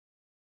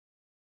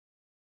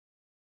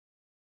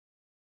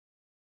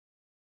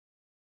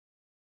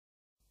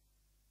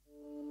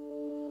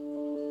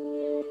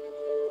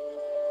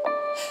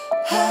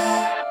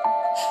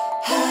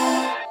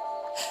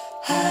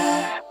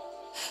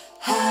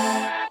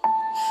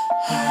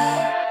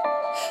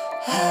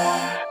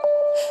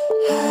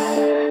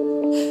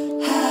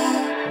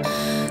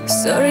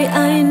Sorry,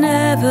 I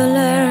never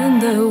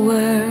learned the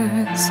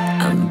words.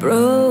 I'm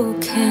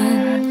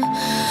broken.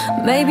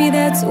 Maybe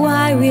that's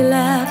why we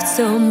left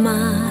so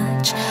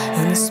much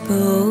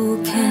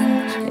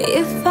unspoken.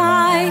 If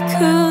I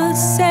could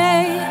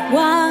say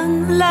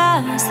one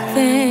last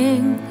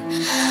thing,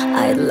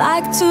 I'd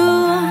like to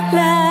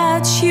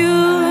let you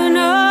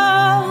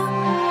know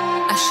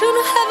I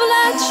shouldn't have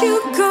let you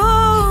go.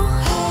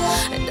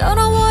 I don't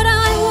know what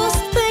I was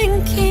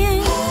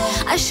thinking.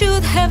 I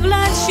should have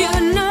let you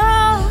know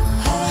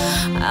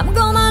I'm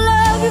gonna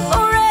love you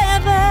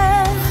forever.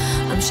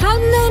 I'm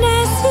shouting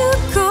as you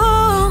go.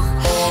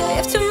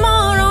 If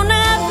tomorrow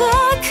never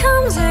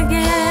comes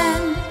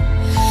again,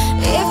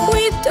 if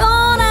we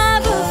don't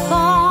ever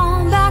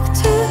fall back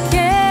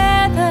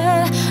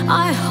together,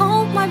 I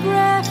hold my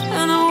breath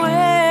and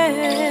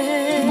wait.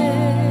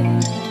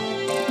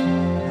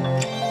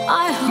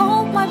 I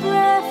hold my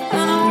breath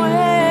and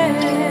wait.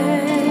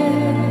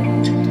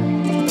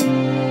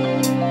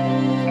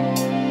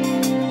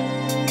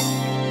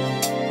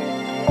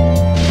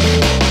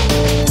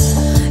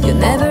 You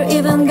never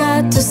even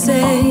got to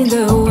say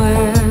the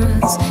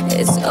words,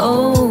 it's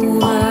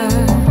over.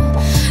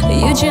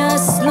 You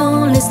just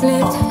slowly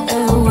slipped